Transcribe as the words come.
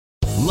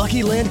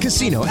Lucky Land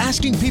Casino,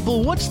 asking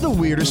people, what's the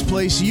weirdest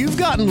place you've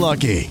gotten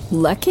lucky?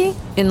 Lucky?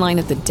 In line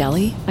at the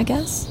deli, I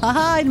guess?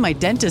 Aha, in my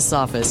dentist's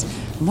office.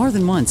 More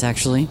than once,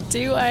 actually.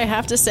 Do I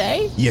have to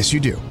say? Yes, you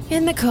do.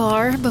 In the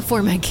car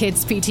before my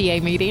kids'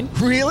 PTA meeting.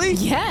 Really?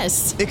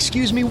 Yes.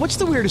 Excuse me, what's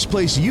the weirdest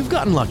place you've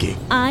gotten lucky?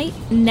 I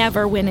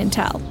never win and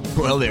tell.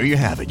 Well, there you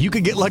have it. You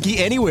can get lucky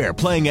anywhere,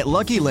 playing at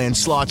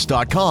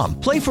LuckyLandSlots.com.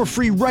 Play for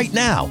free right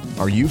now.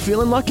 Are you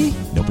feeling lucky?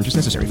 No purchase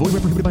necessary. Void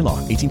where prohibited by law.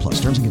 18 plus.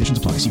 Terms and conditions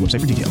apply. See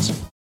website for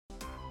details.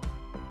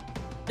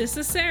 This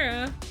is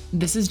Sarah.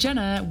 This is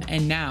Jenna,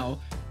 and now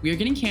we are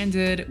getting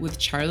candid with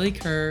Charlie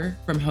Kerr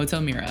from Hotel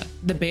Mira.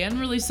 The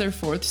band released their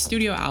fourth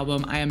studio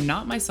album, I Am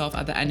Not Myself,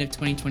 at the end of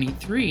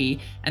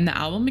 2023, and the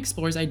album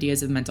explores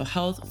ideas of mental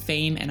health,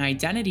 fame, and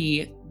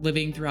identity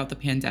living throughout the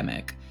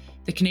pandemic.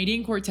 The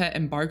Canadian quartet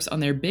embarks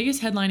on their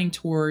biggest headlining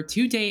tour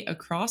to date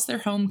across their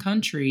home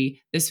country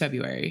this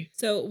February.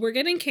 So we're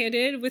getting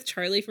candid with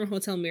Charlie from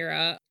Hotel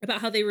Mira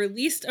about how they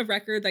released a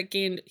record that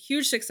gained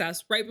huge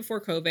success right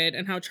before COVID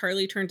and how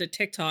Charlie turned to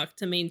TikTok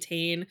to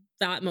maintain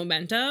that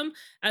momentum,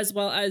 as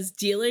well as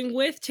dealing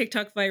with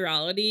TikTok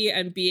virality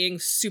and being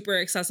super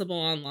accessible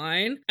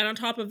online. And on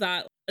top of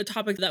that, a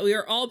topic that we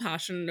are all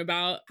passionate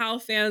about, how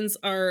fans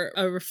are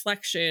a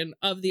reflection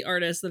of the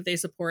artists that they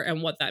support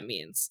and what that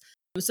means.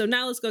 So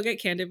now let's go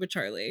get candid with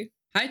Charlie.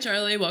 Hi,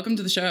 Charlie. Welcome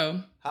to the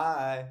show.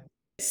 Hi.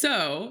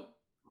 So,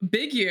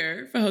 big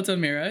year for Hotel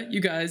Mira. You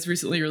guys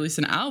recently released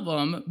an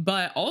album,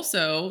 but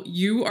also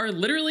you are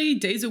literally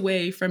days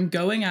away from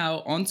going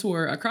out on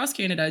tour across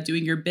Canada,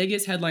 doing your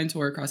biggest headline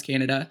tour across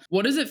Canada.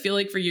 What does it feel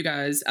like for you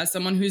guys, as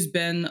someone who's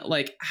been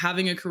like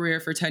having a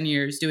career for 10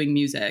 years doing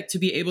music, to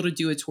be able to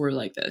do a tour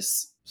like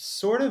this?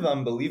 Sort of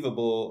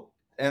unbelievable.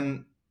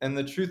 And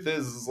the truth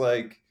is,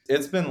 like,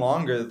 it's been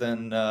longer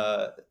than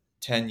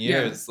 10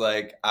 years. Yeah.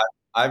 Like,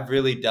 I've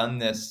really done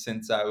this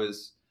since I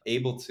was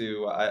able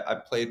to. I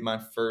played my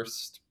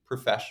first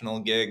professional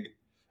gig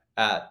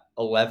at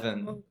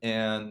 11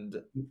 and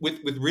with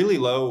really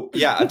low.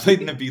 Yeah, I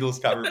played in a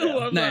Beatles cover I band.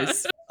 love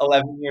Nice.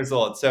 11 years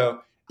old.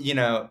 So,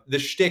 the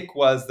shtick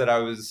was that I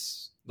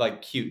was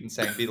like cute and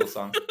sang Beatles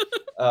songs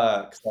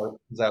because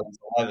I was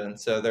 11.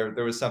 So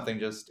there was something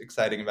just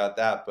exciting about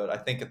that. But I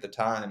think at the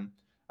time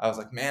I was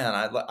like, man,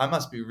 I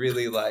must be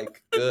really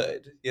like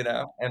good,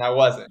 and I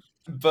wasn't.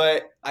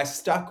 But I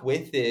stuck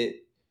with it,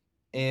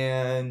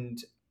 and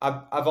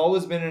I've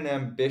always been an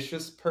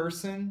ambitious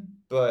person,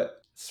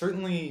 but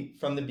certainly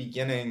from the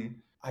beginning,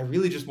 I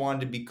really just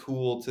wanted to be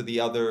cool to the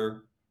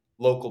other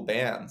local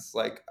bands.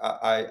 Like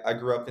I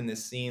grew up in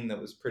this scene that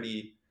was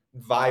pretty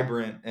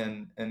vibrant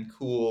and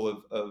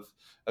cool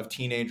of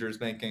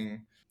teenagers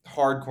making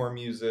hardcore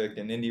music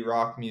and indie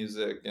rock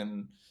music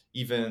and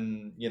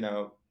even,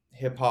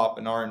 hip hop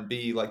and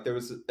R&B. Like there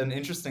was an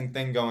interesting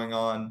thing going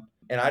on,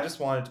 and I just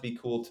wanted to be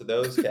cool to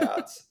those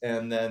cats.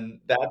 And then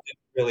that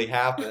didn't really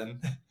happen.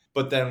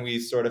 But then we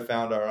sort of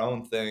found our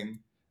own thing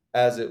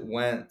as it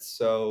went.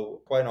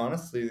 So quite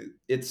honestly,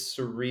 it's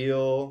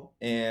surreal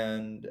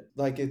and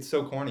like it's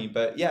so corny,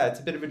 but yeah, it's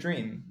a bit of a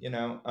dream,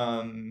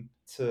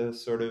 to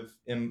sort of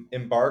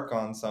embark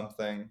on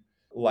something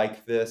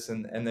like this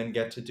and then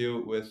get to do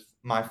it with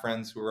my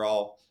friends who are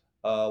all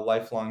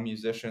lifelong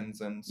musicians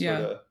and sort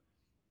Yeah. of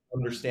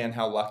understand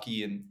how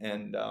lucky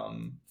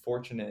and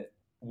fortunate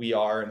we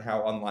are and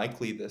how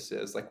unlikely this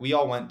is. Like we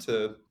all went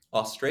to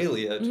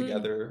Australia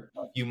together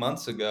a few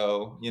months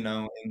ago,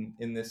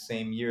 in this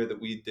same year that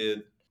we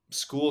did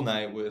school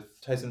night with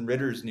Tyson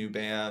Ritter's new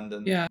band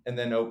Yeah. and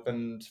then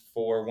opened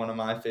for one of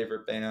my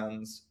favorite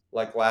bands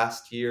like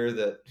last year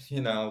that,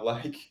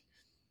 like,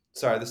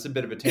 sorry, this is a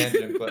bit of a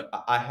tangent, but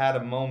I had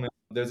a moment.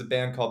 There's a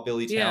band called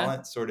Billy Yeah.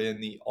 Talent, sort of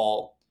in the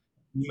alt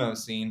emo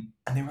scene,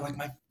 and they were like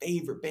my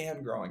favorite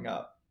band growing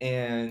up.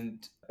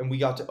 And we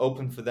got to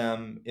open for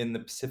them in the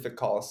Pacific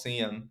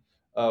Coliseum,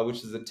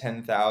 which is a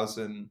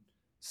 10,000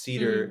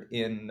 seater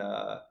in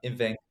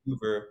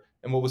Vancouver.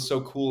 And what was so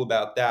cool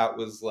about that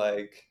was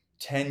like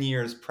 10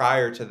 years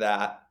prior to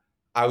that,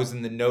 I was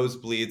in the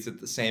nosebleeds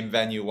at the same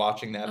venue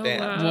watching that Oh,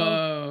 band. wow.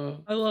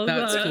 Whoa. I love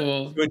That's that.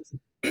 cool. So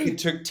it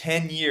took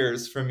 10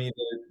 years for me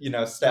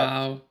to, step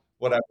Wow.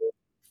 whatever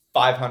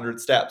 500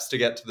 steps to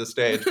get to the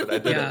stage, but I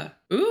did it. Yeah.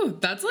 Ooh,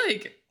 that's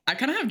like, I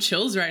kind of have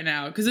chills right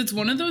now because it's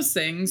one of those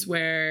things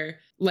where,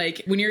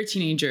 like, when you're a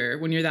teenager,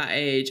 when you're that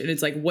age, and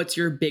it's like, what's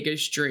your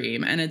biggest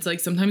dream? And it's like,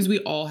 sometimes we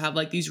all have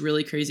like these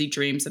really crazy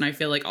dreams. And I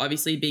feel like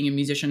obviously being a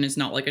musician is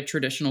not like a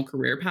traditional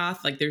career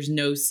path. Like, there's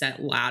no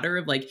set ladder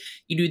of like,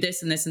 you do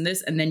this and this and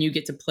this, and then you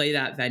get to play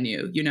that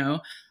venue,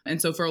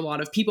 And so for a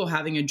lot of people,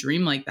 having a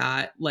dream like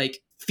that,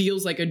 like,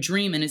 feels like a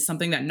dream, and it's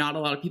something that not a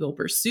lot of people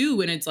pursue.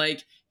 And it's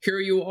like, here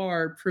you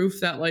are, proof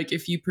that like,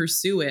 if you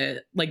pursue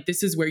it, like,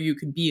 this is where you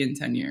could be in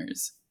 10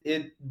 years.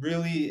 It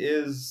really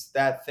is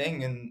that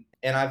thing,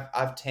 and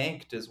I've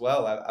tanked as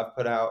well. I've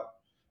put out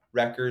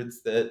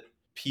records that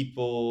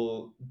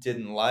people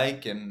didn't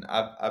like, and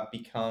I've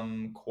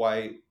become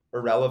quite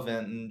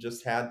irrelevant and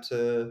just had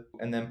to,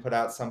 and then put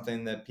out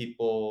something that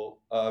people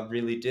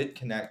really did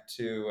connect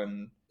to,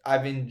 and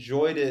I've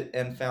enjoyed it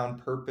and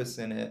found purpose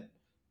in it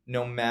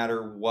no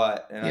matter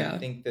what. And I Yeah.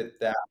 think that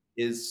that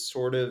is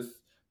sort of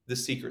the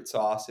secret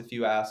sauce if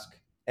you ask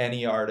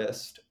any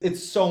artist.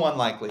 It's so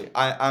unlikely.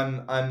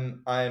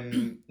 I'm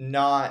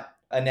not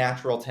a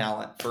natural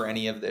talent for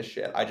any of this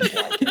shit. I just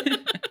like it.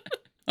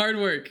 Hard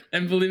work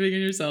and believing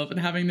in yourself and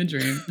having the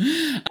dream.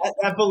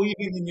 That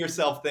believing in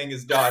yourself thing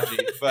is dodgy,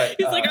 but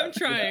He's like, I'm you know,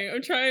 trying.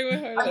 I'm trying my I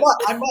hardest. must,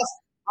 I must,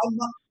 I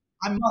must,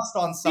 I must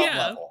on some Yeah.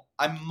 level.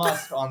 I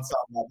must on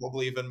some level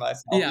believe in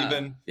myself, Yeah.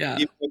 even Yeah.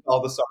 even with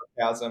all the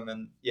sarcasm.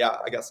 And yeah,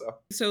 I guess so.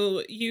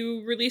 So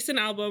you released an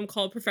album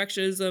called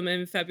Perfectionism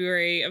in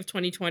February of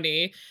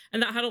 2020,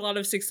 and that had a lot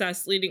of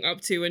success leading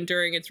up to and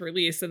during its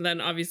release. And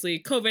then obviously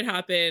COVID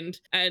happened,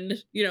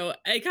 and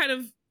it kind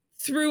of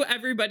threw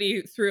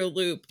everybody through a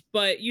loop.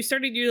 But you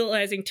started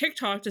utilizing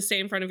TikTok to stay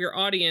in front of your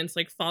audience,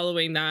 like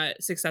following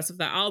that success of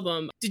that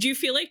album. Did you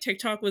feel like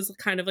TikTok was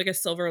kind of like a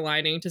silver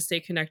lining to stay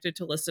connected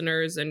to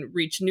listeners and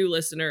reach new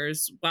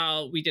listeners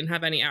while we didn't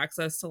have any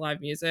access to live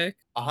music?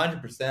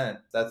 100%.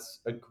 That's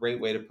a great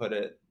way to put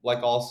it.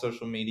 Like all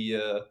social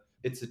media,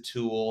 it's a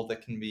tool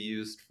that can be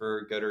used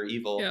for good or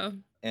evil. Yeah.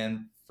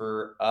 And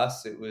for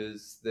us, it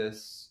was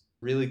this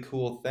really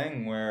cool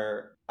thing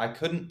where I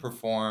couldn't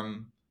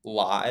perform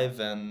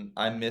live, and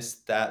I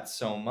missed that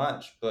so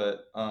much.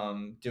 But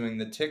doing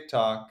the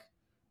TikTok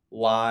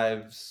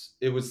lives,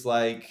 it was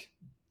like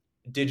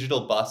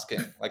digital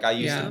busking. Like I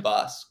used to Yeah.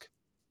 busk.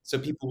 So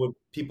people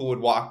would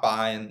walk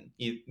by and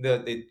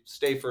they'd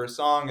stay for a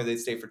song or they'd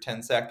stay for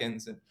 10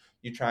 seconds, and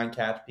you try and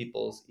catch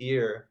people's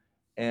ear.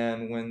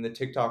 And when the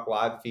TikTok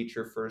live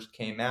feature first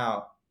came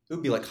out, it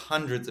would be like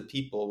hundreds of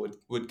people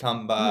would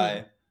come by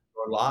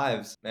our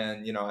lives,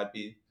 and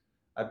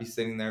I'd be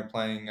sitting there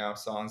playing our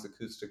songs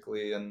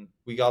acoustically, and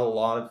we got a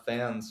lot of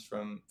fans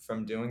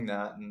from doing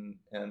that,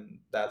 and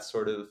that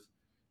sort of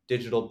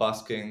digital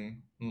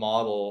busking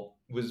model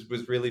was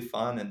really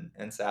fun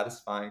and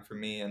satisfying for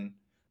me. And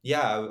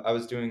yeah, I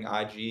was doing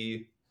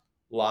IG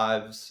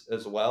lives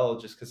as well,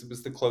 just because it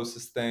was the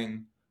closest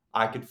thing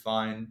I could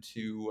find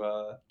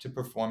to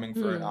performing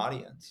for an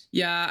audience.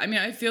 Yeah, I mean,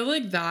 I feel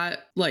like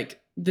that, like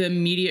the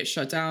immediate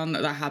shutdown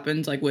that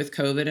happened, like with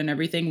COVID and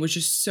everything, was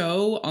just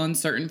so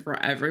uncertain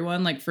for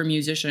everyone. Like for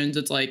musicians,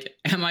 it's like,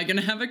 am I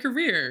gonna have a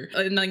career?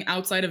 And like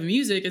outside of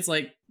music, it's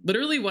like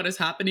literally what is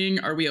happening?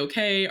 Are we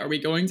okay? Are we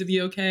going to be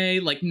okay?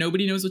 Like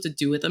nobody knows what to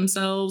do with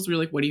themselves. We're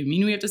like, what do you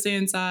mean we have to stay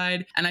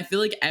inside? And I feel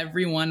like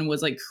everyone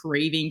was like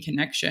craving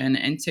connection,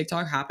 and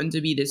TikTok happened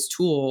to be this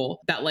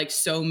tool that like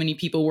so many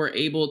people were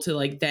able to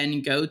like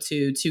then go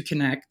to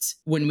connect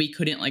when we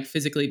couldn't like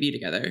physically be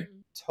together.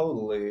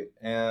 Totally.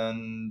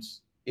 And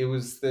it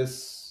was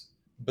this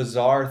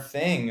bizarre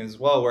thing as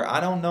well, where I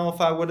don't know if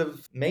I would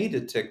have made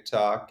a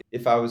TikTok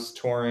if I was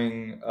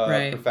touring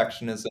Right.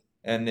 Perfectionism,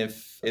 and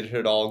if it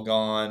had all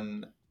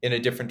gone in a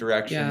different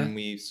direction, Yeah. and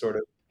we sort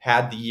of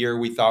had the year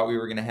we thought we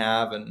were going to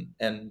have,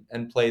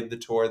 and played the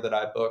tour that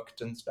I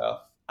booked and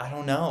stuff. I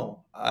don't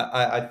know.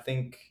 I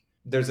think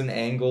there's an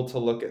angle to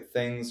look at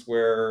things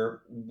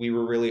where we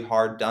were really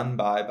hard done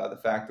by the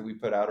fact that we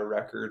put out a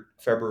record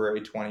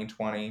February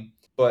 2020.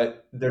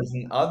 But there's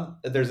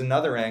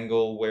another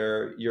angle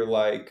where you're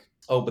like,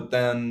 oh, but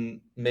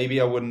then maybe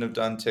I wouldn't have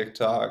done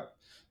TikTok.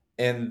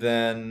 And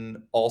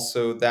then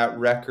also that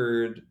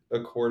record,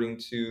 according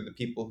to the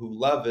people who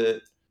love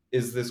it,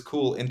 is this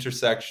cool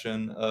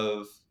intersection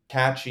of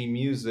catchy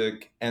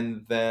music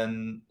and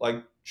then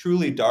like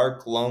truly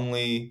dark,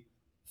 lonely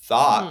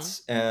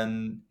thoughts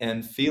and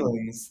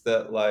feelings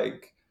that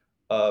like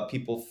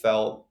people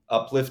felt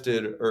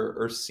uplifted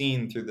or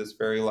seen through this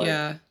very like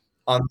Yeah.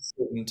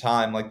 uncertain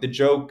time. Like the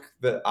joke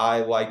that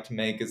I like to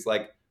make is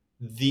like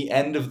the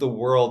end of the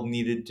world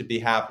needed to be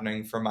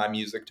happening for my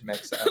music to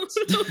make sense.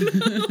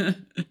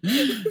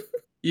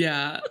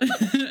 Yeah.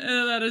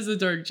 That is a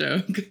dark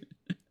joke.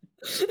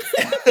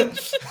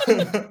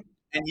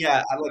 And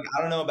yeah, I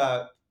don't know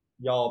about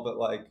y'all, but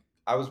like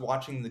I was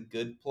watching The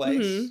Good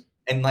Place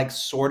and like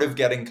sort of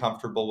getting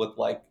comfortable with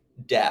like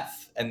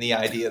death and the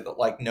idea that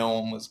like no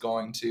one was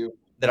going to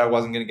that I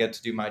wasn't going to get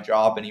to do my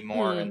job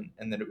anymore,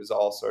 and that it was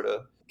all sort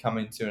of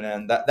coming to an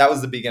end. That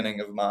was the beginning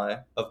of my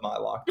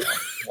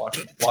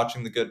lockdown,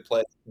 watching The Good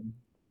Place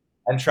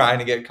and trying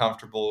to get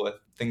comfortable with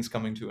things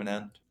coming to an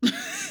end.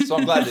 So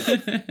I'm glad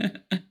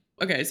to.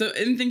 Okay, so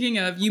in thinking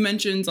of, you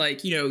mentioned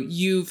like,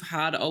 you've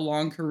had a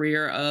long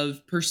career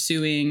of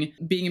pursuing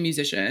being a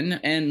musician,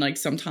 and like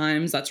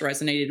sometimes that's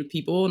resonated with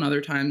people and other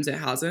times it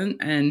hasn't.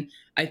 And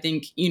I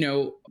think,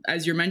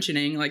 as you're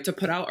mentioning, like to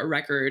put out a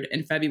record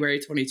in February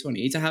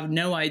 2020, to have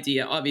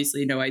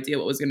obviously no idea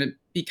what was going to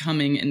be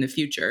coming in the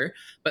future,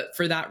 but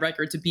for that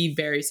record to be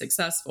very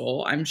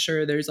successful, I'm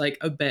sure there's like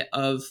a bit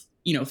of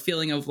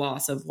feeling of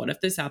loss of what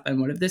if this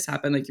happened,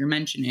 like you're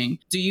mentioning.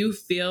 Do you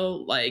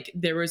feel like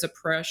there was a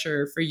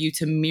pressure for you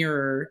to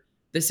mirror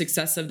the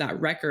success of that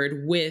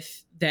record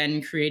with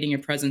then creating a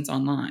presence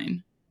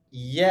online?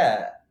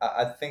 Yeah,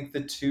 I think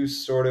the two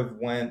sort of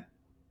went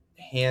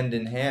hand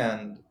in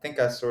hand. I think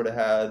I sort of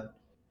had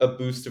a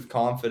boost of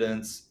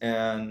confidence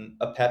and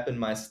a pep in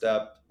my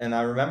step. And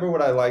I remember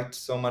what I liked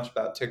so much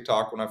about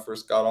TikTok when I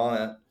first got on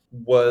it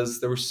was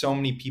there were so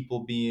many people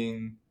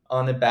being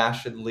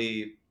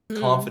unabashedly Mm.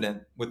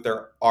 confident with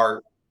their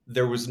art.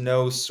 There was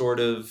no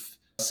sort of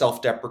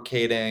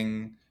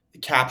self-deprecating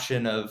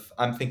caption of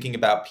 "I'm thinking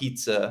about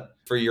pizza"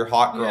 for your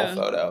hot girl Yeah.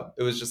 photo.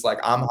 It was just like,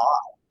 "I'm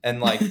hot,"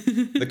 and like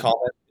the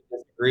comments could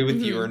disagree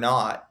with you or Mhm.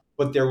 not,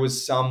 but there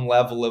was some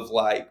level of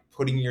like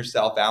putting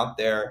yourself out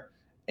there,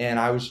 and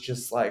I was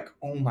just like,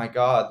 "Oh my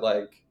god,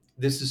 like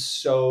this is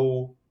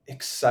so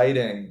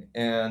exciting."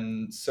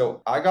 And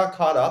so I got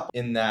caught up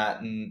in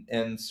that,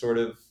 and sort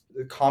of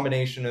the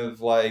combination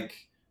of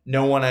like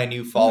no one I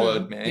knew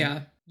followed Mhm. me.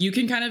 Yeah. You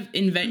can kind of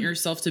invent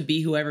yourself to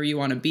be whoever you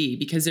want to be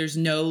because there's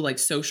no like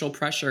social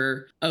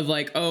pressure of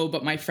like, oh,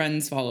 but my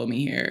friends follow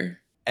me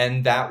here.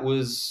 And that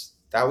was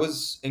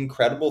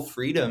incredible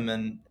freedom,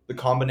 and the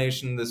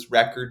combination of this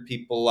record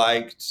people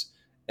liked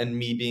and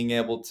me being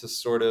able to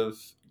sort of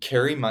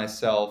carry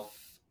myself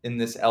in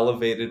this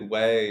elevated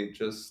way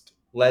just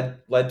led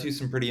to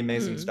some pretty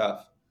amazing Mhm.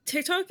 stuff.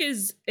 TikTok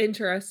is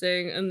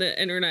interesting and the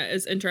internet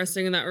is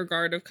interesting in that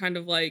regard of kind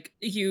of like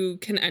you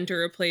can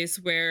enter a place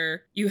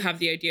where you have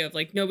the idea of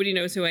like nobody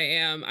knows who I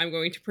am. I'm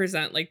going to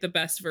present like the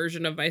best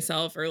version of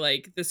myself or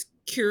like this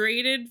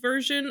curated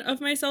version of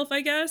myself,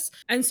 I guess.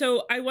 And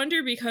so I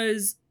wonder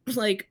because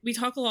like we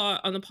talk a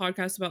lot on the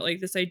podcast about like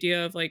this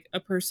idea of like a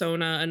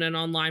persona and an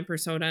online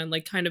persona and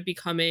like kind of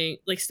becoming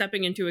like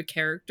stepping into a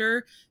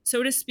character,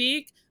 so to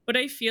speak. But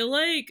I feel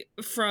like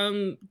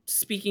from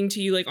speaking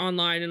to you like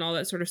online and all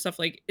that sort of stuff,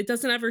 like it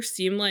doesn't ever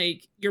seem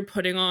like you're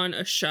putting on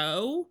a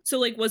show. So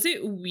like was it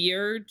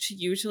weird to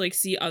you to like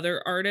see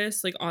other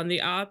artists like on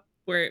the app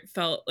where it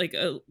felt like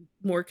a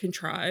more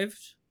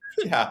contrived?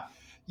 Yeah.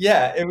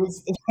 Yeah, it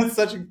was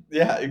such a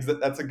yeah,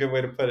 that's a good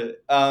way to put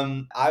it.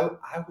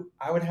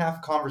 I would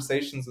have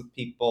conversations with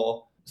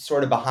people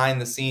sort of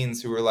behind the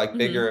scenes who were like Hmm.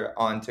 bigger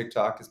on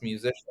TikTok as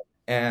musicians.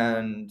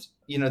 And,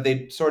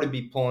 they'd sort of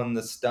be pulling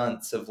the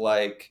stunts of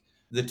like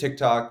the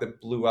TikTok that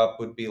blew up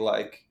would be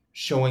like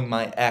showing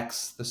my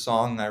ex the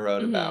song I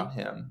wrote Hmm. about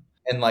him.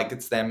 And like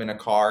it's them in a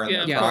car and Yeah,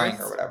 they're of Yeah. crying or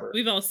course. whatever.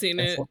 We've all seen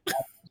And it. so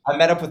I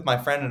met up with my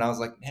friend and I was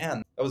like,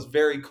 man, that was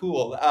very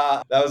cool.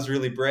 That was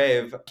really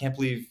brave. Can't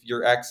believe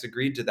your ex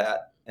agreed to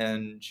that.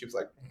 And she was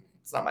like,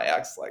 it's not my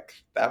ex. Like,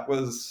 that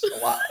was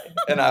a lie.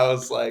 And I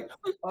was like,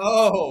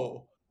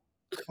 oh,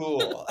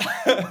 cool.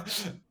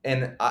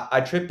 And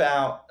I trip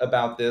out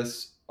about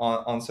this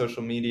on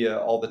social media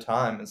all the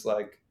time. It's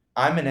like,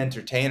 I'm an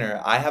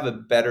entertainer. I have a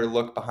better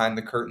look behind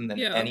the curtain than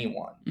Yeah.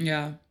 anyone.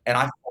 Yeah. And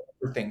I fall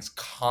for things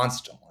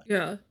constantly.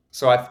 Yeah.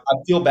 So I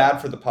feel bad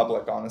for the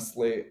public,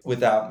 honestly,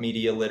 without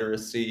media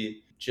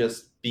literacy,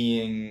 just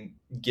being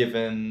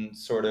given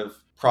sort of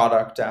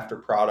product after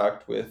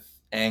product with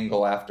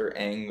angle after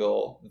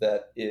angle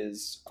that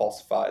is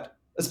falsified.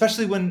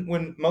 Especially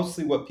when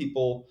mostly what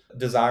people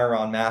desire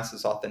en masse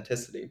is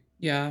authenticity.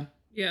 Yeah.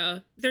 Yeah.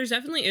 There's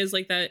definitely is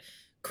like that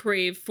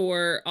crave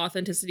for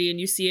authenticity and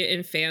you see it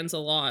in fans a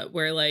lot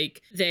where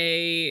like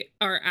they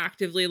are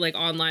actively like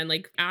online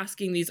like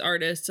asking these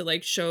artists to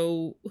like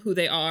show who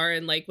they are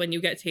and like when you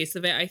get taste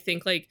of it I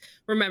think like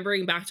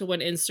remembering back to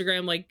when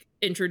Instagram like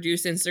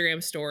introduced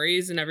Instagram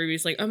stories and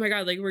everybody's like oh my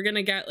god like we're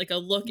gonna get like a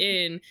look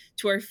in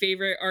to our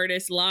favorite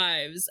artists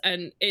lives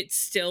and it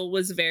still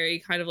was very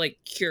kind of like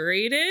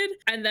curated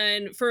and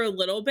then for a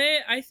little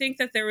bit I think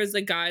that there was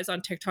the guys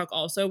on TikTok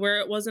also where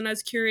it wasn't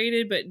as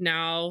curated but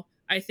now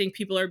I think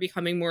people are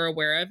becoming more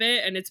aware of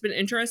it and it's been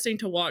interesting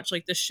to watch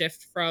like the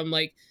shift from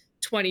like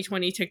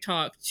 2020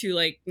 TikTok to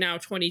like now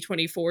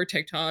 2024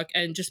 TikTok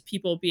and just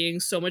people being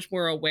so much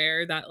more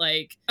aware that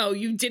like oh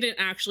you didn't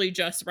actually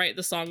just write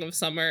the song of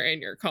summer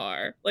in your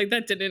car like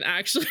that didn't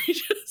actually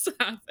just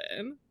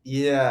happen.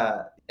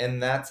 Yeah,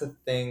 and that's a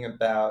thing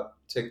about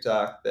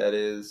TikTok that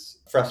is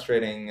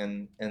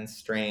frustrating and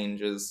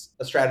strange is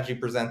a strategy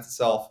presents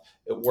itself,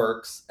 it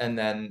works, and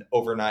then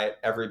overnight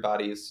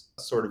everybody's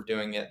sort of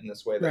doing it in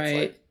this way that's Right.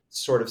 like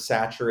sort of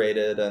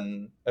saturated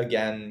and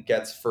again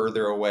gets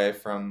further away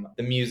from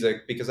the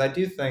music because I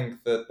do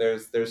think that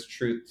there's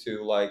truth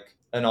to like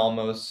an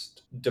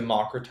almost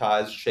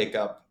democratized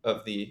shakeup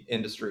of the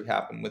industry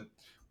happen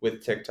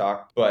with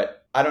TikTok,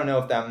 but I don't know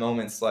if that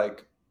moment's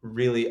like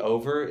really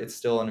over. It's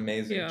still an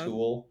amazing Yeah.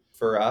 tool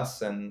for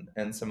us and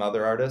some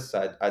other artists.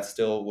 I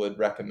still would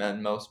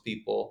recommend most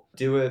people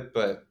do it,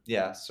 but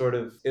yeah, sort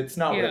of it's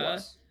not what it Yeah.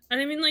 was. And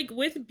I mean, like,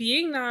 with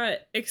being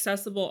that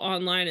accessible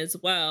online as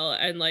well,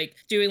 and like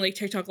doing like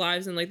TikTok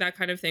lives and like that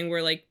kind of thing,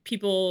 where like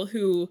people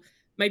who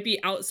might be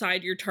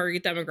outside your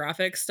target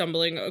demographic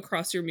stumbling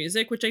across your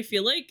music, which I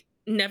feel like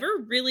never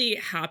really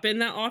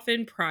happened that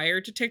often prior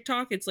to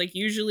TikTok. It's like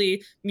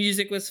usually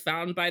music was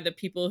found by the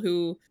people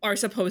who are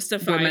supposed to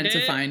We're find meant to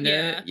it. find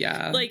Yeah. it.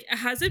 Yeah. Like,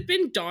 has it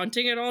been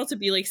daunting at all to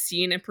be like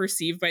seen and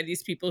perceived by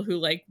these people who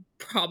like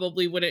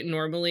probably wouldn't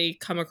normally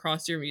come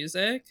across your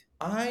music?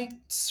 I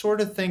sort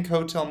of think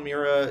Hotel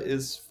Mira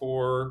is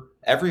for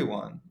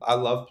everyone. I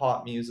love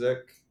pop music,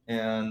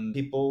 and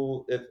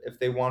people, if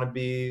they want to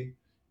be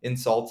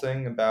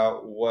insulting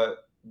about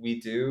what we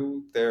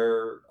do,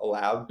 they're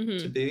allowed to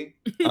Mhm. be.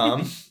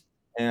 Um,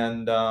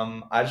 And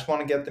I just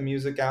want to get the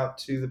music out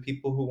to the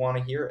people who want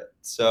to hear it.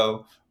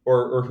 So,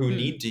 or who Mm.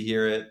 need to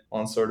hear it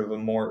on sort of a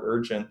more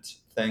urgent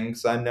thing.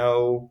 Because I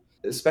know,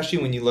 especially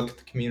when you look at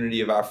the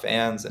community of our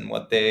fans and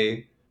what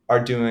they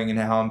are doing and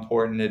how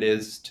important it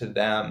is to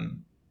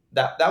them,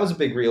 that was a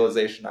big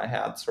realization I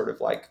had sort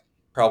of like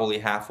probably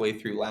halfway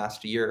through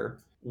last year,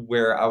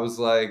 where I was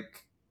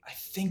like, I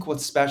think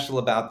what's special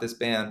about this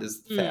band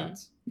is the Mm.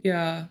 fans.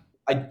 Yeah.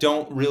 I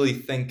don't really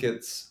think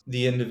it's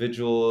the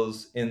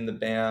individuals in the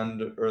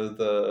band or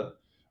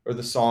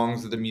the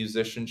songs or the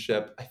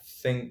musicianship. I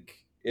think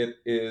it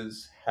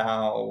is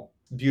how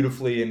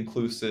beautifully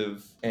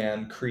inclusive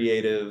and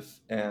creative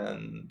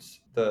and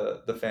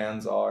the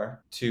fans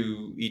are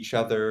to each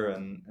other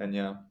and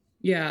yeah.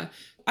 Yeah.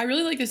 I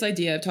really like this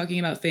idea of talking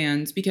about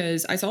fans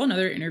because I saw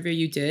another interview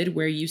you did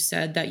where you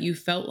said that you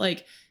felt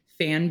like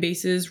fan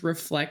bases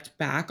reflect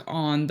back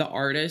on the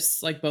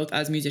artists, like both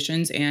as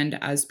musicians and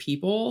as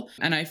people.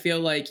 And I feel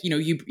like,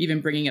 you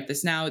even bringing up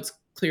this now, it's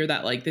clear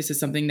that like this is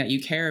something that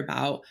you care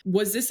about.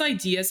 Was this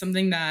idea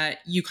something that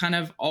you kind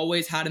of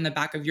always had in the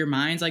back of your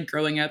minds, like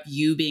growing up,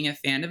 you being a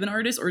fan of an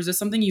artist, or is this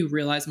something you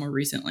realized more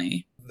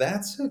recently?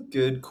 That's a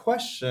good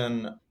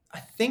question. I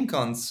think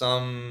on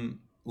some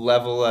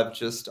level, I've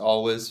just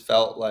always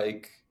felt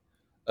like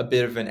a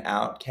bit of an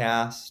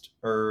outcast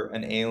or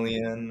an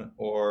alien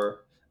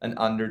or an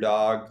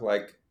underdog.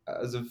 Like, I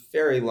was a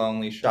very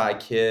lonely, shy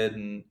kid,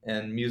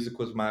 and music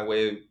was my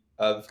way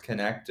of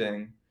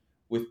connecting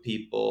with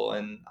people.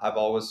 And I've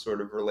always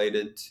sort of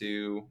related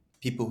to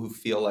people who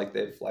feel like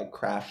they've like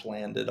crash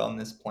landed on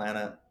this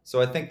planet.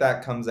 So I think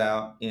that comes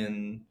out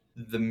in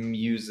the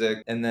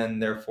music and then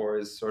therefore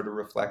is sort of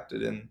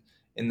reflected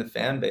in the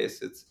fan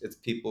base. It's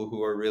people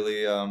who are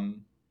really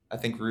I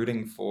think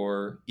rooting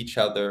for each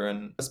other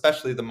and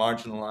especially the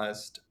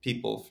marginalized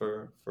people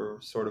for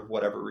sort of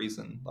whatever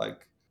reason.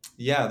 Like,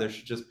 yeah, there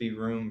should just be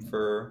room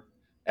for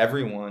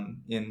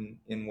everyone in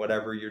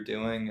whatever you're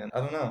doing. And I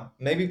don't know,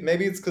 maybe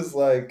it's because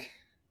like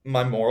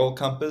my moral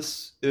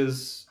compass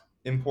is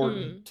Mm.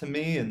 important to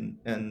me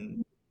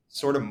and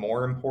sort of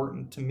more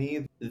important to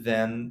me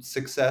than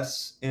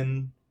success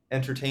in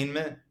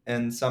entertainment,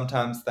 and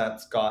sometimes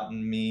that's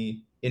gotten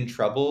me in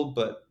trouble,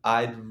 but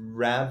I'd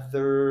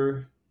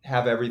rather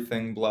have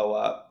everything blow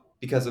up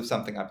because of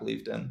something I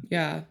believed in.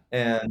 Yeah.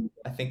 And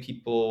I think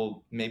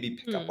people maybe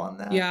pick up Mm. on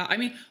that. Yeah, I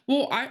mean,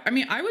 well, I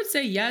mean, I would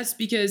say yes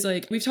because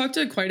like we've talked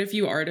to quite a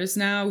few artists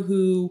now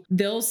who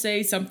they'll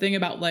say something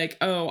about like,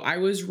 "Oh, I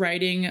was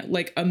writing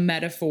like a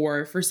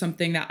metaphor for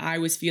something that I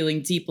was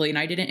feeling deeply and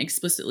I didn't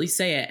explicitly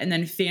say it." And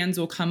then fans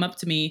will come up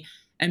to me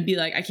and be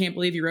like, "I can't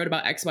believe you wrote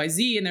about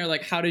XYZ." And they're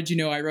like, "How did you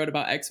know I wrote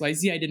about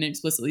XYZ? I didn't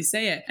explicitly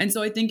say it." And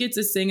so I think it's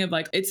this thing of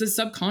like it's a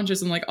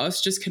subconscious and like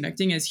us just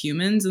connecting as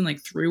humans and like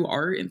through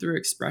art and through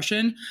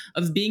expression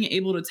of being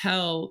able to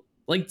tell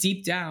like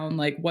deep down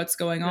like what's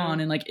going Yeah. on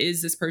and like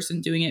is this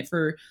person doing it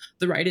for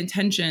the right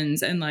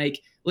intentions and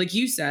like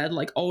you said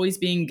like always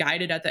being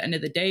guided at the end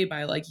of the day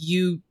by like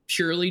you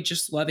purely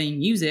just loving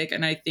music.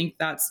 And I think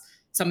that's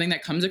something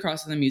that comes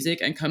across in the music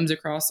and comes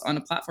across on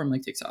a platform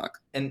like TikTok.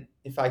 And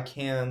if I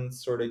can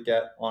sort of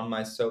get on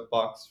my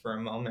soapbox for a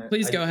moment,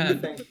 Please I go do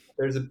ahead. think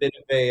there's a bit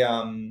of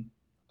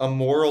a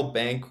moral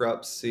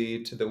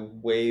bankruptcy to the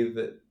way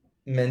that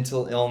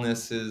mental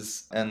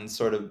illnesses and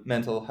sort of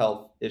mental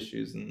health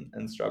issues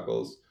and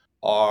struggles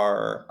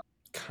are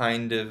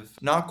kind of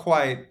not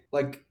quite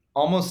like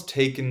almost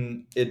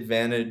taken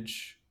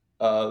advantage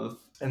of,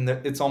 and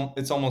that it's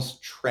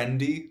almost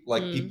trendy.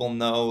 Like Mm. people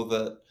know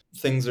that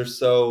things are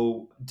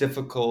so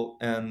difficult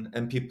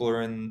and people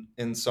are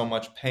in so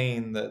much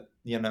pain that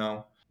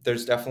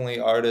there's definitely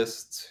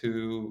artists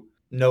who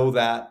know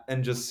that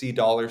and just see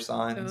dollar Yeah.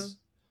 signs,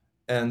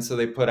 and so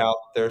they put out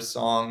their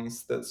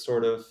songs that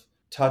sort of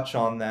touch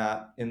on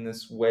that in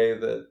this way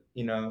that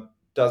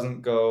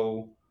doesn't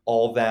go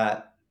all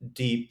that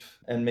deep,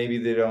 and maybe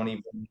they don't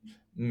even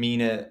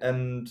mean it.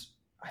 And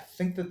I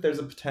think that there's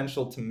a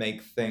potential to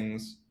make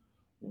things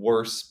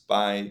worse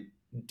by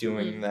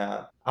doing Mm.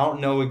 that. I don't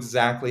know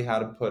exactly how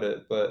to put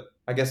it, but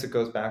I guess it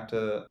goes back to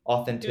Yeah.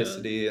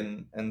 authenticity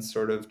and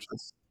sort of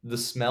just the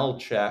smell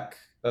check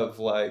of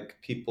like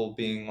people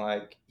being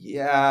like,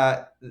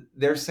 yeah,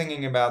 they're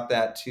singing about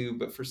that too,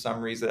 but for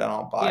some reason I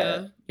don't buy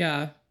Yeah. it.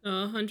 Yeah.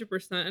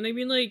 100%. And I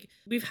mean, like,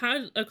 we've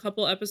had a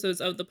couple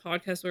episodes of the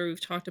podcast where we've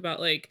talked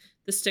about like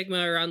the stigma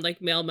around like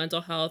male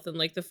mental health and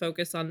like the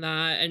focus on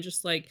that. And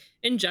just like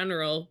in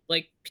general,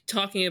 like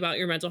talking about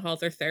your mental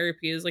health or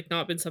therapy has like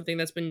not been something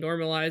that's been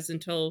normalized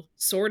until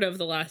sort of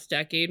the last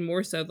decade,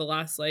 more so the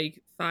last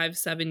like 5,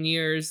 7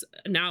 years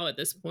now at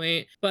this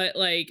point. But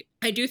like,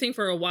 I do think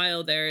for a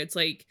while there, it's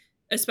like,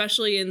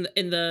 especially in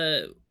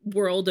the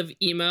world of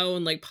emo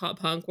and like pop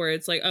punk, where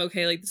it's like,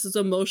 okay, like this is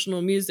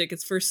emotional music,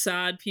 it's for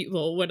sad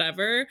people,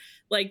 whatever.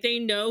 Like they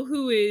know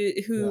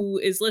Yeah. who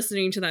is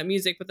listening to that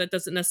music, but that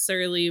doesn't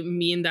necessarily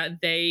mean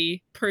that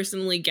they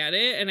personally get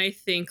it. And I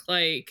think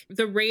like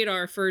the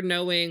radar for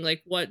knowing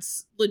like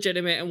what's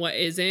legitimate and what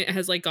isn't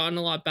has like gotten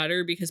a lot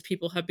better because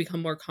people have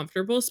become more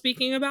comfortable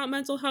speaking about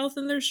mental health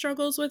and their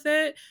struggles with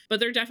it. But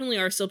there definitely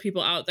are still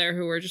people out there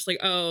who are just like,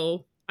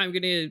 oh, I'm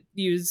going to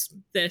use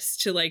this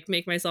to like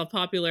make myself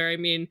popular. I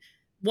mean,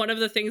 one of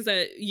the things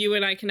that you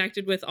and I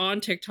connected with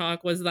on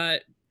TikTok was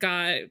that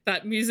guy,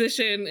 that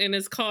musician in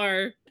his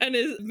car and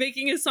is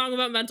making a song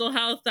about mental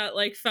health that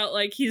like felt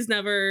like he's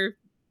never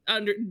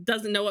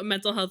doesn't know what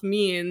mental health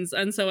means.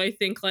 And so I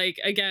think like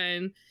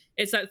again,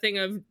 it's that thing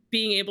of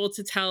being able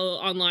to tell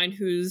online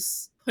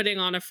who's putting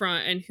on a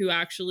front and who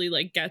actually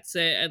like gets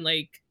it, and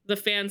like the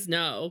fans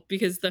know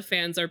because the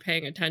fans are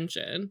paying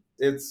attention.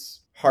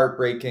 It's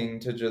heartbreaking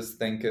to just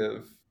think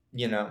of,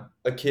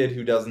 a kid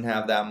who doesn't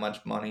have that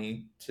much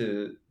money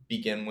to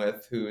begin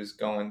with, who is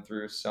going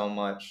through so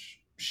much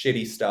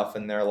shitty stuff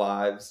in their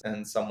lives,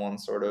 and someone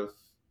sort of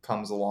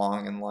comes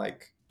along and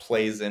like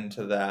plays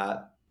into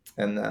that,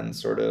 and then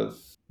sort of,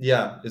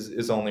 yeah,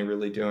 is only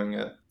really doing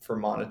it for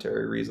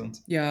monetary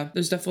reasons. Yeah,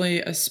 there's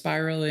definitely a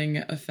spiraling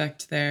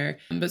effect there.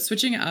 But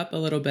switching it up a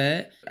little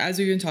bit, as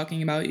we've been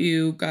talking about,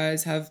 you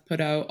guys have put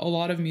out a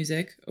lot of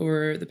music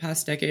over the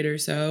past decade or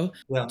so.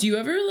 Yeah. Do you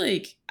ever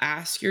like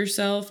ask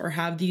yourself or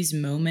have these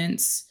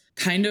moments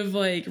kind of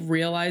like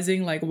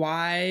realizing like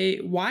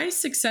why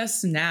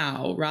success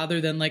now rather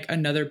than like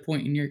another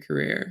point in your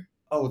career?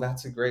 Oh,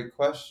 that's a great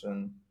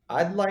question.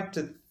 I'd like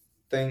to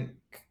think,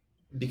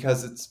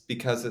 because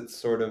it's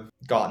sort of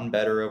gotten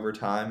better over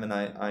time, and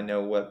I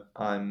know what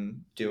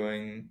I'm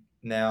doing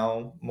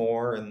now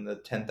more in the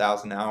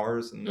 10,000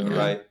 hours and the Yeah.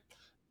 right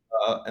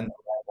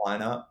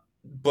lineup.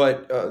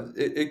 But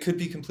it could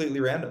be completely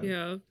random.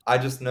 Yeah. I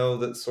just know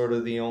that sort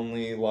of the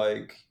only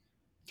like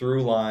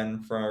through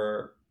line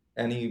for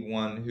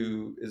anyone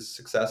who is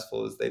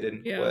successful is they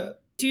didn't Yeah. quit.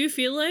 Do you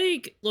feel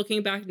like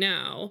looking back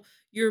now,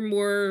 you're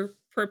more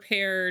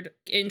prepared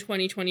in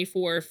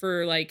 2024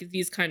 for like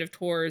these kind of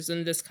tours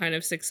and this kind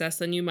of success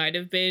than you might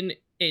have been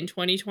in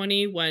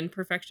 2020 when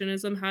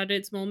perfectionism had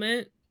its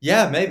moment?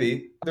 Yeah,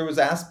 maybe. There was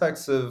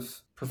aspects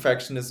of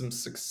perfectionism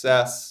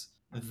success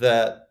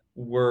that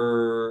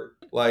were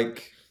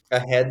like a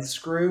head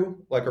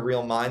screw, like a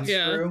real mind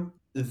Yeah. screw,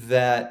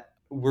 that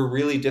were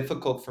really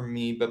difficult for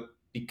me, but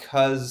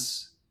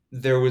because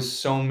there was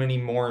so many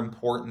more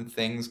important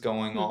things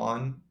going Mm.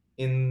 on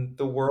in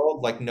the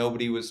world, like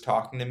nobody was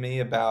talking to me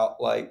about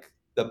like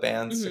the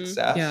band's Hmm.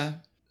 success. Yeah.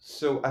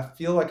 So I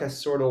feel like I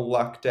sort of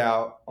lucked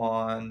out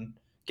on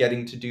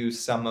getting to do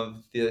some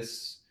of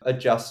this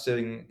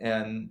adjusting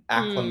and Mm.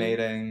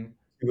 acclimating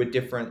to a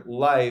different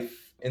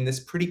life in this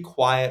pretty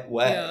quiet Yeah.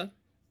 way.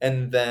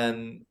 And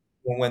then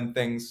when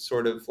things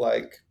sort of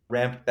like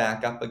ramped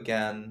back up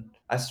again,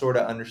 I sort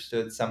of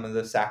understood some of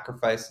the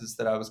sacrifices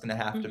that I was going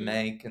to have to Hmm.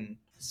 make, and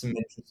some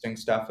interesting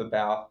stuff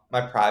about my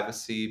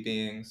privacy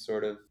being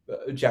sort of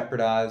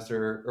jeopardized,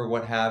 or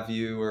what have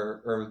you,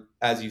 or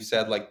as you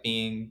said, like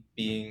being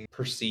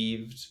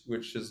perceived,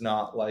 which is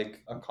not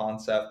like a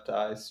concept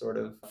I sort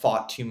of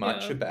thought too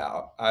much Yeah.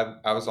 about.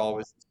 I was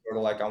always sort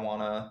of like, I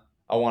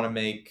want to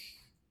make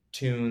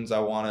tunes, I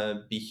want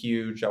to be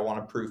huge, I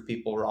want to prove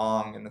people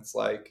wrong. And it's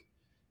like,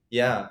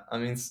 yeah, I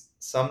mean,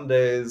 some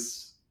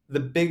days, the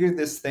bigger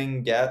this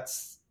thing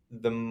gets,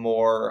 the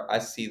more I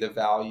see the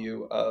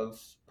value of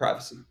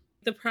privacy.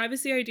 The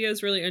privacy idea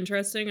is really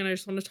interesting, and I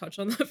just want to touch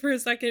on that for a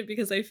second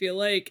because I feel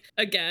like,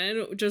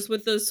 again, just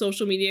with the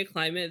social media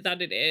climate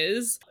that it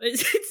is, it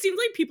seems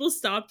like people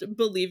stopped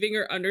believing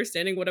or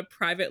understanding what a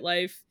private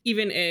life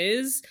even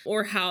is,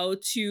 or how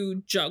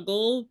to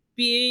juggle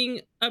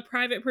being a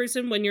private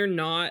person when you're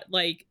not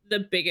like the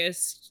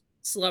biggest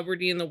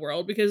celebrity in the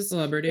world. Because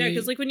yeah, because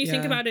Celebrity. like when you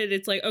think Yeah. about it,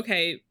 it's like,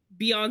 okay,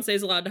 Beyonce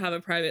is allowed to have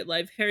a private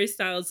life, Harry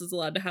Styles is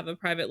allowed to have a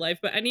private life,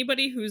 but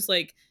anybody who's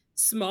like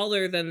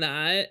smaller than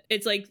that,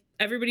 it's like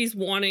everybody's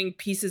wanting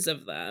pieces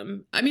of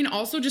them. I mean,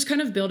 also just kind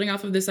of building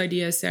off of this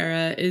idea,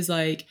 Sarah, is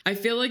like, I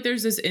feel like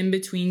there's this in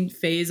between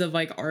phase of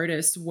like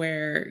artists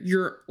where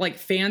you're like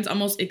fans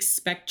almost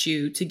expect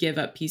you to give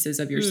up pieces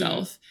of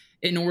yourself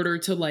in order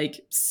to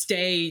like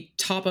stay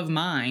top of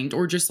mind,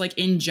 or just like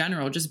in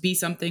general, just be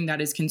something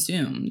that is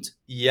consumed.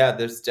 Yeah,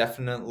 there's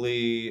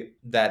definitely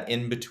that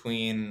in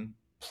between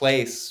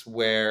place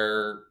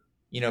where,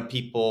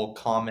 people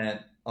comment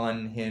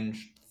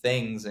unhinged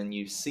things and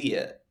you see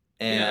it,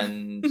 Yeah.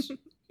 and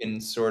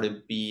can sort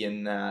of be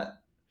in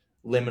that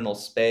liminal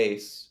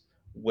space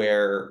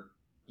where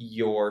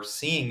you're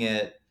seeing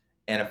it,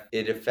 and if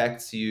it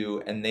affects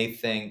you, and they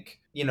think,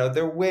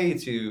 they're way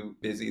too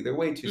busy, they're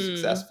way too Mm.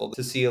 successful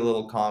to see a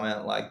little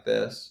comment like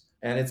this.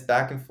 And it's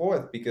back and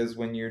forth, because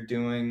when you're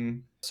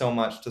doing so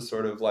much to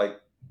sort of like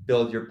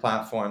build your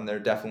platform, there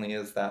definitely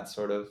is that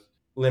sort of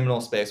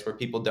liminal space where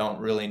people don't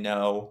really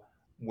know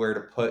where to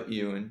put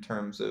you in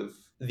terms of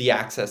the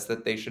access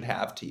that they should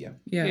have to you.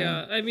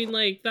 Yeah, I mean,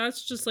 like,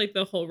 that's just like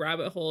the whole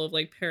rabbit hole of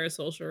like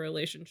parasocial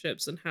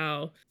relationships and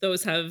how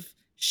those have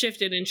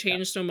shifted and Yeah.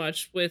 changed so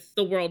much with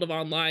the world of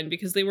online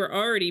because they were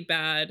already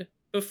bad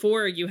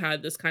before you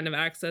had this kind of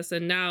access.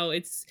 And now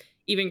it's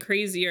even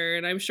crazier.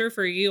 And I'm sure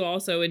for you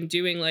also in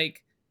doing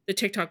like the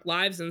TikTok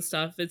lives and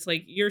stuff, it's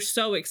like you're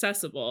so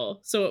accessible.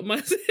 So it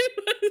must, it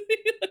must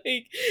be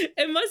like,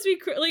 it must be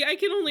like, I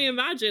can only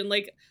imagine.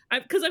 Like,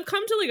 because I've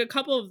come to like a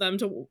couple of them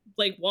to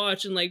like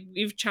watch and like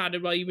we've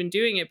chatted while you've been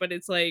doing it, but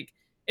it's like,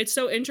 it's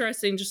so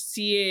interesting just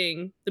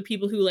seeing the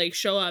people who like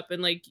show up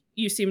and like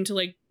you seem to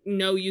like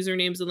know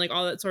usernames and like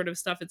all that sort of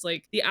stuff. It's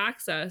like the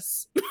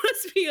access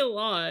must be a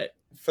lot.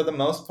 For the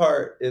most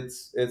part,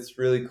 it's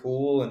really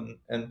cool,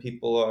 and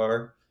people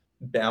are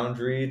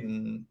boundaried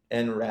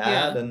and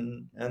rad, Yeah.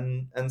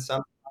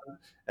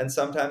 and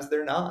sometimes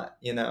they're not.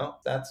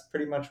 That's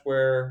pretty much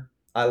where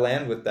I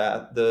land with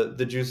that.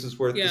 The juice is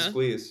worth the Yeah.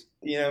 squeeze.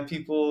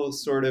 People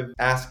sort of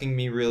asking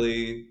me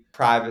really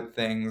private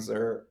things,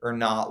 or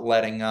not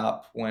letting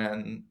up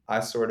when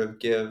I sort of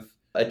give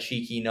a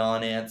cheeky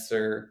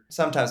non-answer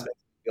sometimes makes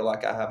me feel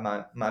like I have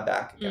my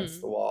back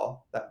against the Mm.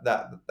 wall.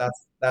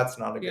 That's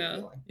not a good Yeah.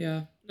 feeling.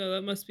 Yeah. No,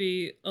 that must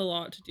be a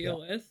lot to Yeah. deal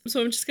with.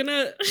 So I'm just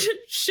gonna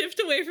shift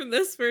away from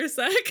this for a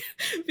sec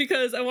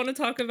because I want to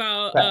talk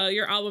about Okay.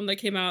 your album that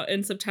came out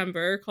in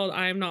September called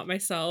I Am Not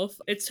Myself.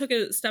 It took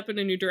a step in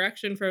a new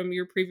direction from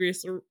your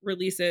previous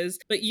releases,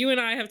 but you and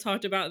I have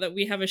talked about that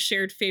we have a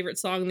shared favorite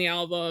song in the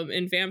album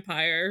in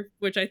Vampire,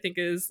 which I think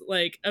is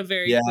like a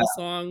very Yeah. cool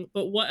song.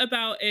 But what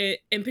about it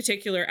in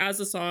particular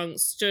as a song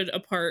stood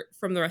apart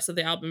from the rest of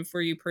the album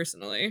for you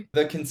personally?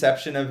 The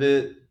conception of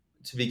it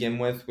to begin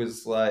with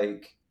was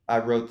like I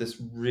wrote this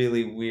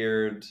really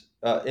weird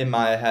in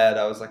my head.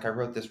 I was like, I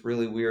wrote this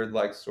really weird,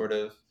 like sort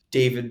of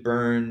David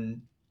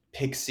Byrne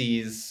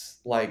Pixies,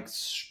 like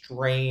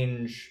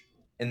strange.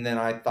 And then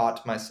I thought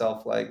to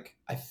myself, like,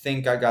 I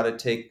think I got to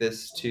take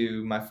this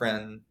to my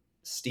friend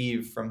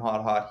Steve from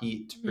Hot Hot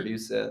Heat to Mhm.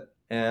 produce it.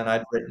 And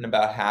I'd written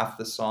about half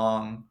the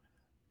song,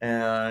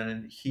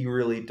 and he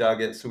really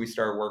dug it, so we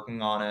started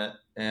working on it.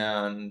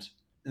 And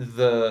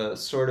the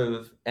sort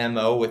of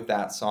MO with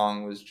that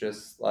song was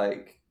just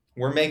like,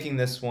 we're making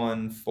this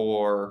one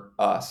for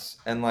us.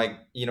 And like,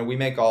 we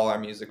make all our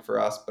music for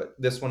us, but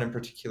this one in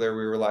particular,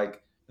 we were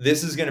like,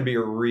 this is going to be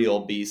a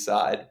real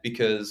B-side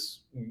because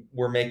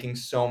we're making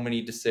so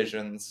many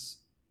decisions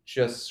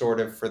just sort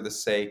of for the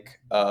sake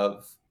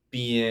of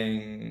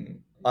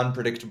being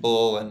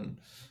unpredictable and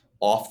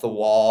off the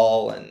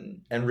wall,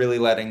 and really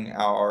letting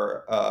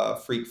our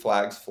freak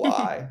flags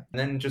fly. And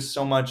then just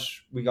so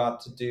much we got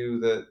to do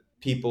that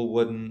people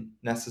wouldn't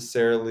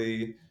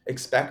necessarily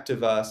expect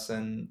of us.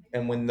 And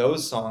when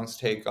those songs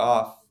take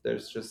off,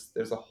 there's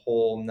a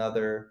whole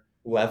nother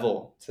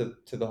level to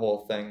the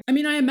whole thing. I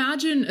mean, I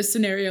imagine a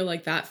scenario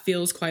like that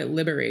feels quite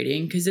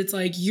liberating because it's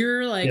like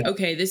you're like, Yeah.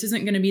 okay, this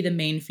isn't going to be the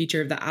main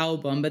feature of the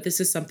album, but this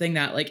is something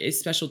that like is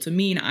special to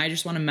me, and I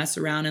just want to mess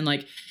around and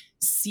like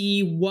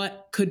see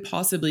what could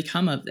possibly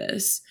come of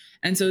this.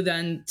 And so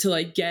then to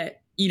like get,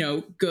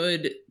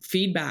 good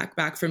feedback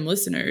back from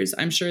listeners,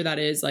 I'm sure that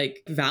is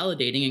like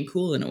validating and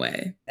cool in a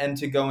way. And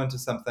to go into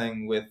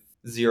something with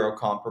zero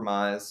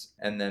compromise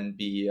and then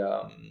be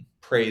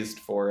praised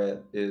for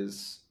it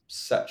is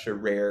such a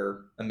rare,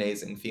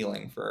 amazing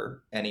feeling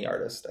for any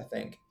artist, I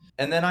think.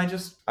 And then I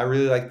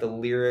really like the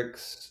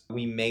lyrics.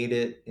 We made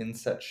it in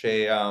such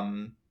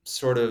a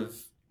sort of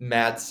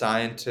mad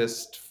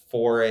scientist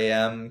 4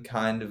 a.m.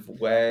 kind of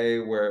way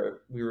where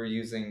we were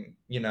using,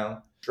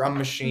 drum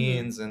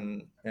machines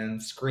and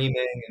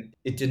screaming, and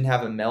it didn't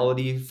have a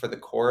melody for the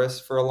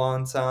chorus for a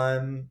long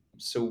time.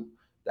 So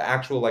the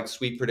actual like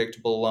sweet,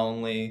 predictable,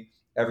 lonely,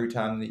 every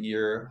time that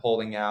you're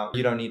holding out,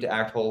 you don't need to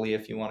act holy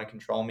if you want to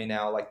control me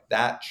now. Like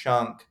that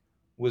chunk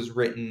was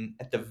written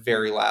at the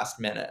very last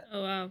minute.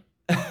 Oh, wow.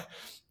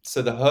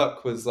 So the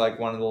hook was like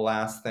one of the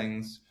last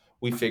things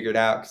we figured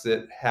out because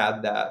it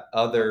had that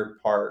other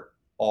part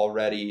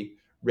already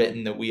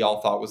written that we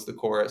all thought was the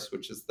chorus,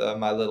 which is the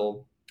My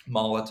Little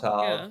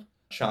Molotov Yeah.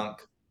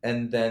 chunk.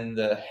 And then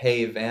the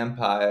Hey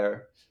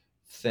Vampire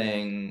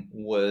thing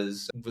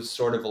was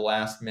sort of a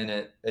last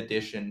minute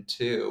addition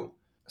too.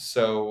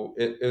 So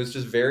it was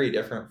just very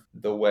different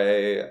the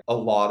way a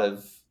lot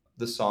of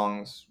the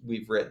songs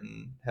we've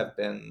written have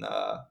been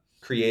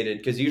created,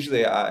 because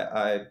usually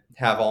I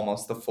have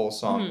almost the full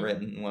song Mhm.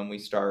 written when we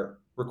start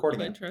Oh,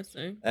 recording it.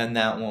 interesting. And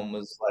that one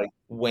was like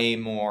way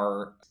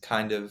more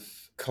kind of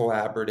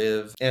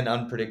collaborative and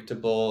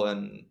unpredictable.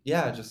 And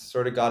yeah, just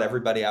sort of got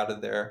everybody out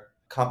of their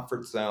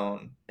comfort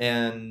zone.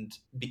 And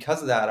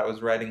because of that, I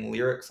was writing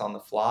lyrics on the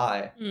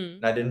fly. Mm.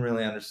 And I didn't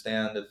really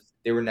understand if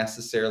they were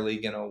necessarily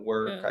going to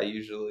work. Yeah. I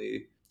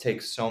usually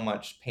take so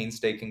much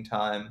painstaking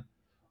time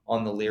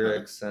on the Uh-huh.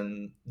 lyrics.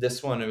 And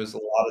this one, it was a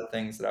lot of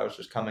things that I was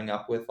just coming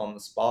up with on the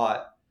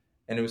spot.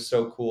 And it was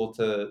so cool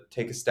to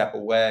take a step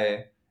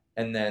away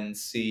and then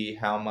see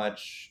how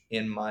much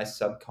in my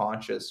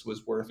subconscious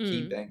was worth Mm.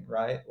 keeping,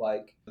 right?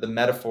 Like the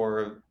metaphor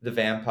of the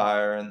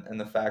vampire, and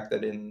the fact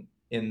that in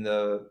in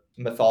the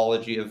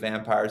mythology of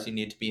vampires, you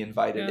need to be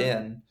invited Yeah.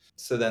 in.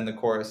 So then the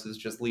chorus is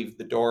just leave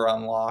the door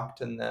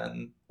unlocked. And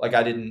then like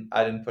I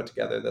didn't put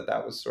together that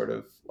that was sort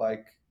of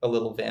like a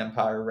little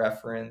vampire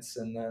reference.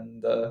 And then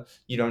the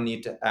you don't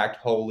need to act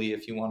holy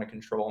if you want to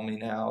control me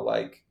now.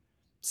 Like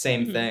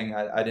same Mhm. thing.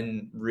 I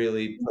didn't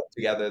really put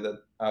together that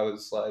I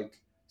was like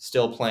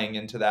still playing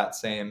into that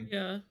same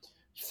Yeah.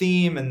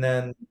 theme. And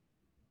then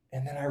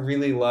I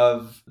really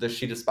love the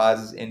She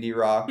Despises Indie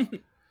Rock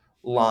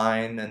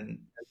line, and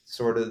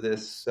sort of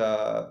this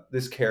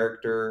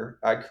character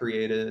I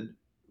created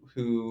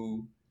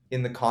who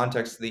in the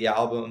context of the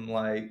album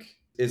like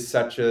is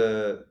such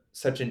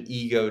an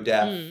ego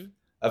death Mm.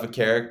 of a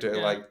character.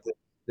 Yeah. Like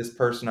this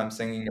person I'm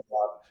singing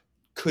about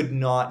could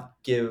not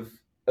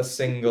give a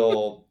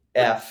single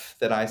F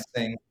that I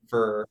sing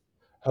for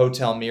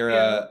Hotel Yeah.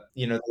 Mira.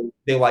 You know,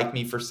 they like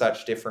me for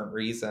such different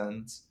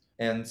reasons.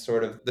 And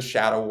sort of the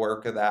shadow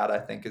work of that, I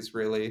think, is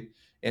really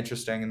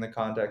interesting in the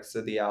context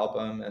of the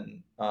album.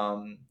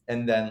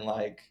 And then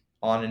like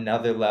on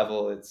another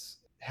level, it's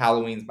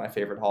Halloween's my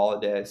favorite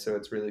holiday, so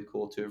it's really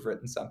cool to have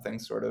written something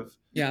sort of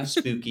Yeah.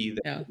 spooky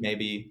that Yeah. could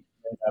maybe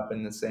end up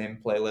in the same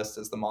playlist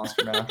as the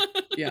Monster Mash.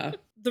 Yeah.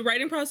 The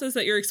writing process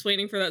that you're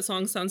explaining for that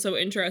song sounds so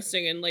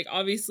interesting, and like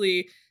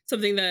obviously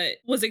something that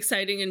was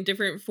exciting and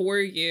different for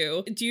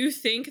you. Do you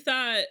think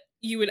that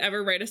you would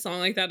ever write a song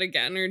like that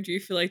again, or do you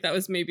feel like that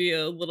was maybe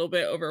a little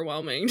bit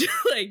overwhelming to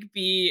like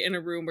be in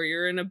a room where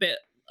you're in a bit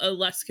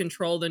less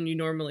control than you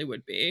normally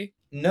would be?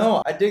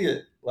 No, I dig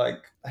it.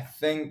 Like, I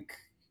think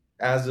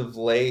as of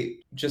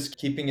late, just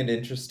keeping it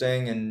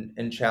interesting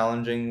and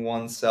challenging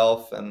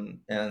oneself and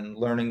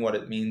learning what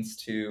it means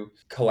to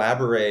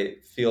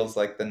collaborate feels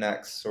like the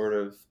next sort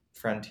of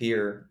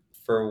frontier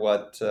for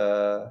what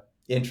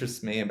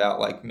interests me about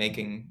like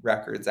making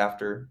records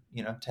after,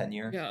 10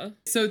 years. Yeah.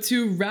 So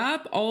to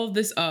wrap all of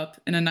this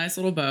up in a nice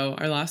little bow,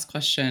 our last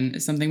question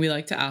is something we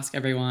like to ask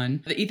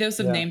everyone. The ethos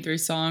of Yeah. Name 3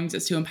 Songs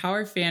is to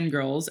empower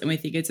fangirls, and we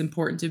think it's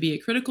important to be a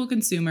critical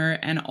consumer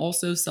and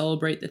also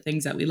celebrate the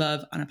things that we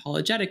love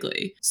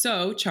unapologetically.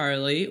 So,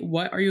 Charlie,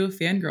 what are you a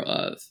fangirl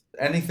of?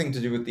 Anything to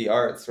do with the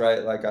arts,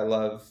 right? Like I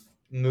love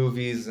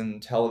movies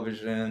and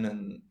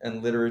television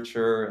and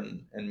literature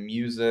and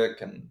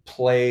music and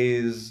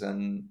plays.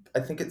 And I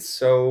think it's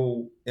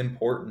so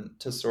important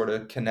to sort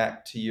of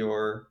connect to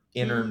your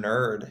inner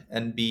nerd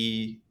and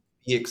be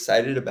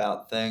excited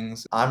about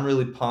things. I'm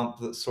really pumped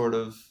that sort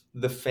of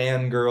the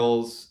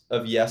fangirls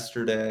of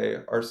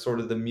yesterday are sort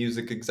of the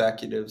music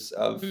executives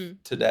of Mm.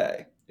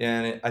 today.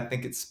 And I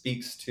think it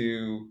speaks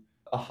to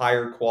a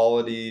higher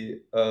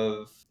quality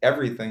of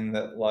everything,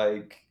 that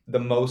like the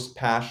most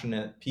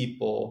passionate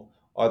people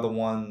are the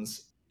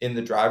ones in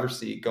the driver's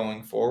seat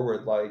going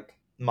forward. Like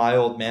my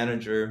old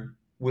manager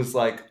was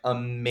like a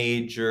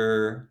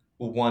major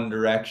One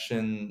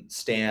Direction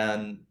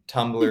stan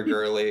Tumblr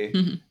girly,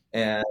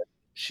 and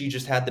she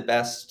just had the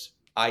best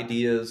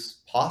ideas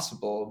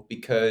possible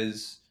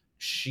because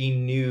she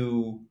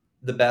knew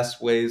the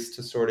best ways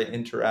to sort of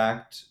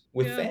interact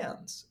with Yeah.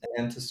 fans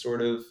and to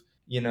sort of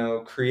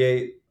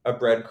create a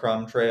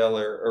breadcrumb trail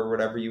or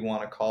whatever you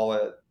want to call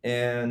it.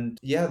 And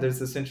yeah, there's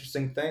this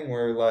interesting thing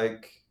where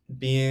like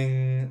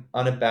being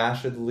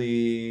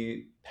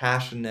unabashedly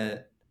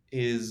passionate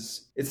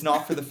it's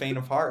not for the faint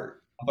of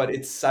heart, but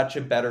it's such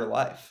a better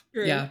life.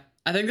 True. Yeah,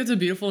 I think that's a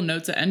beautiful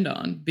note to end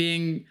on.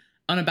 Being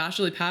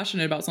unabashedly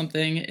passionate about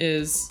something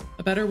is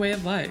a better way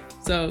of life.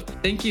 So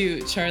thank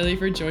you, Charlie,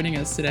 for joining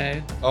us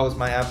today. Oh, it's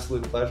my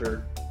absolute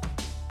pleasure.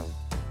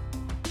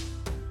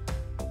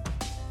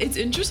 It's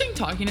interesting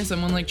talking to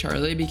someone like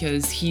Charlie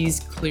because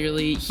he's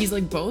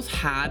like both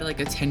had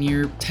like a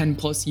 10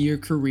 plus year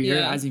career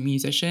Yeah. as a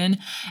musician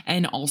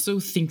and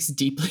also thinks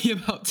deeply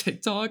about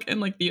TikTok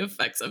and like the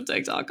effects of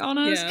TikTok on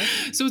us.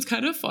 Yeah. So it's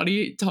kind of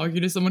funny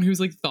talking to someone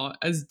who's like thought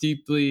as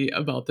deeply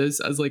about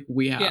this as like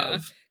we have. Yeah.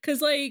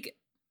 Because like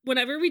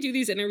whenever we do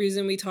these interviews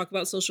and we talk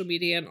about social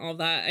media and all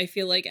that, I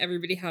feel like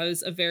everybody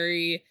has a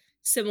very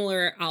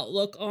similar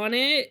outlook on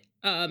it.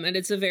 And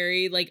it's a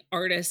very like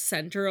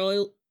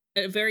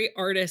a very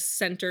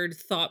artist-centered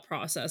thought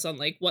process on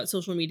like what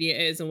social media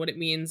is and what it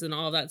means and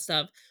all that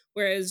stuff.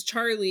 Whereas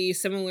Charlie,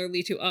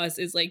 similarly to us,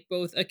 is like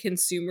both a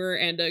consumer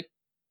and a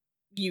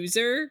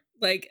user,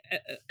 like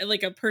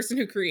a person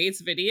who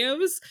creates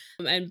videos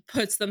and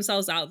puts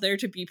themselves out there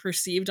to be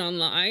perceived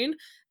online.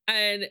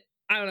 And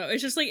I don't know,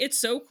 it's just like it's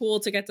so cool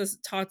to get to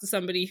talk to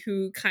somebody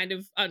who kind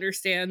of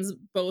understands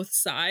both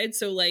sides.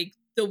 So like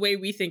the way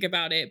we think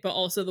about it, but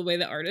also the way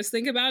the artists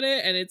think about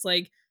it. And it's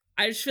like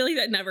I just feel like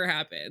that never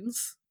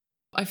happens.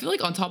 I feel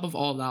like on top of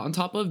all of that, on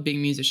top of being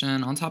a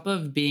musician, on top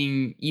of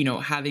being,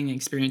 having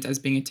experience as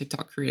being a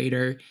TikTok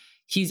creator,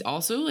 he's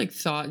also like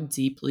thought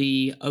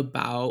deeply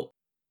about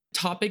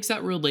topics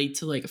that relate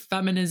to like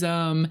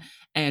feminism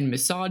and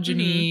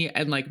misogyny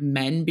and like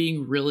men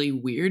being really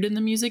weird in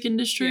the music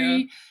industry.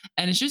 Yeah.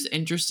 And it's just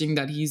interesting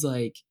that he's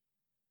like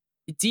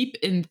deep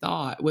in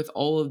thought with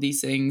all of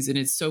these things. And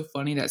it's so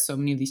funny that so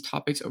many of these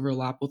topics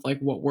overlap with like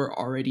what we're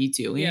already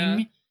doing. Yeah.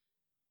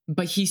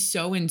 but he's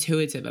so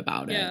intuitive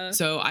about it.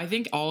 So I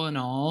think all in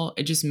all,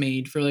 it just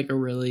made for like a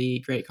really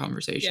great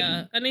conversation.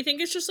 Yeah. And I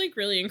think it's just like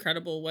really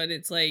incredible when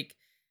it's like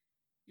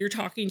you're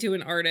talking to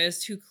an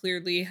artist who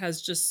clearly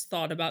has just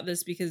thought about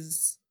this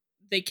because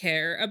they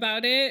care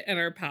about it and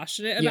are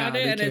passionate about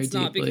it. And it's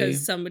not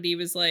because somebody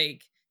was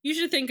like, you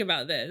should think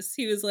about this.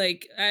 He was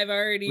like, I've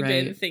already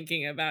been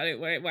thinking about it.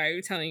 Why are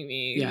you telling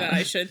me that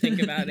I should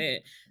think about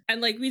it?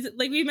 And like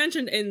we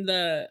mentioned in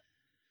the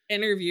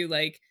interview,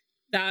 like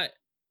that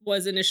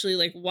was initially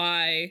like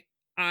why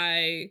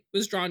I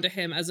was drawn to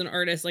him as an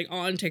artist, like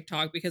on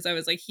TikTok, because I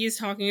was like, he's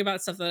talking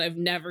about stuff that I've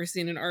never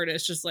seen an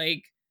artist just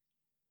like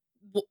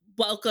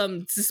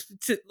welcome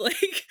to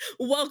like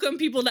welcome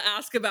people to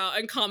ask about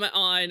and comment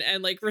on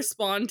and like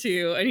respond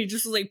to. And he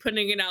just was like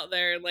putting it out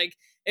there, like,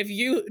 if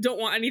you don't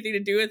want anything to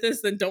do with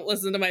this, then don't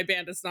listen to my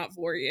band. It's not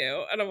for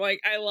you. And I'm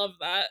like, I love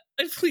that.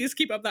 And please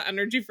keep up that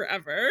energy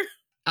forever.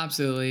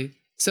 Absolutely.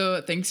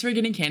 So thanks for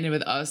getting candid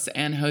with us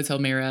and Hotel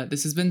Mira.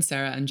 This has been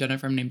Sarah and Jenna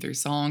from Name 3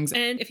 Songs.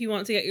 And if you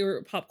want to get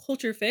your pop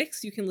culture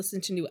fix, you can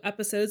listen to new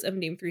episodes of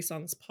Name 3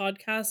 Songs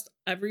podcast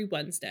every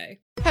Wednesday.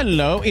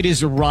 Hello, it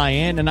is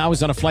Ryan, and I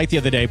was on a flight the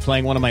other day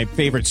playing one of my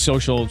favorite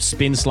social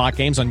spin slot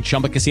games on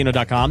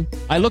ChumbaCasino.com.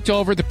 I looked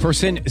over at the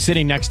person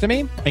sitting next to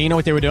me, and you know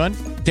what they were doing?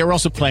 They were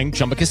also playing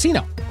Chumba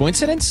Casino.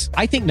 Coincidence?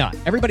 I think not.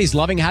 Everybody's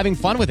loving having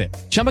fun with it.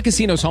 Chumba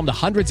Casino is home to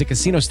hundreds of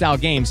casino-style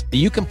games that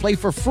you can play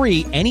for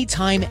free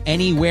anytime,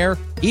 anywhere,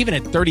 even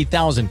at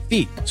 30,000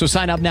 feet. So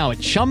sign up now at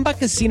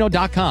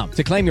ChumbaCasino.com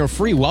to claim your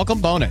free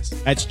welcome bonus.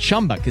 That's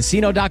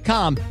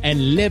ChumbaCasino.com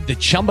and live the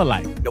Chumba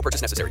life. No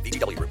purchase necessary.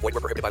 VGW. Void where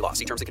prohibited by law.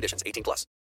 See terms and conditions. 18+.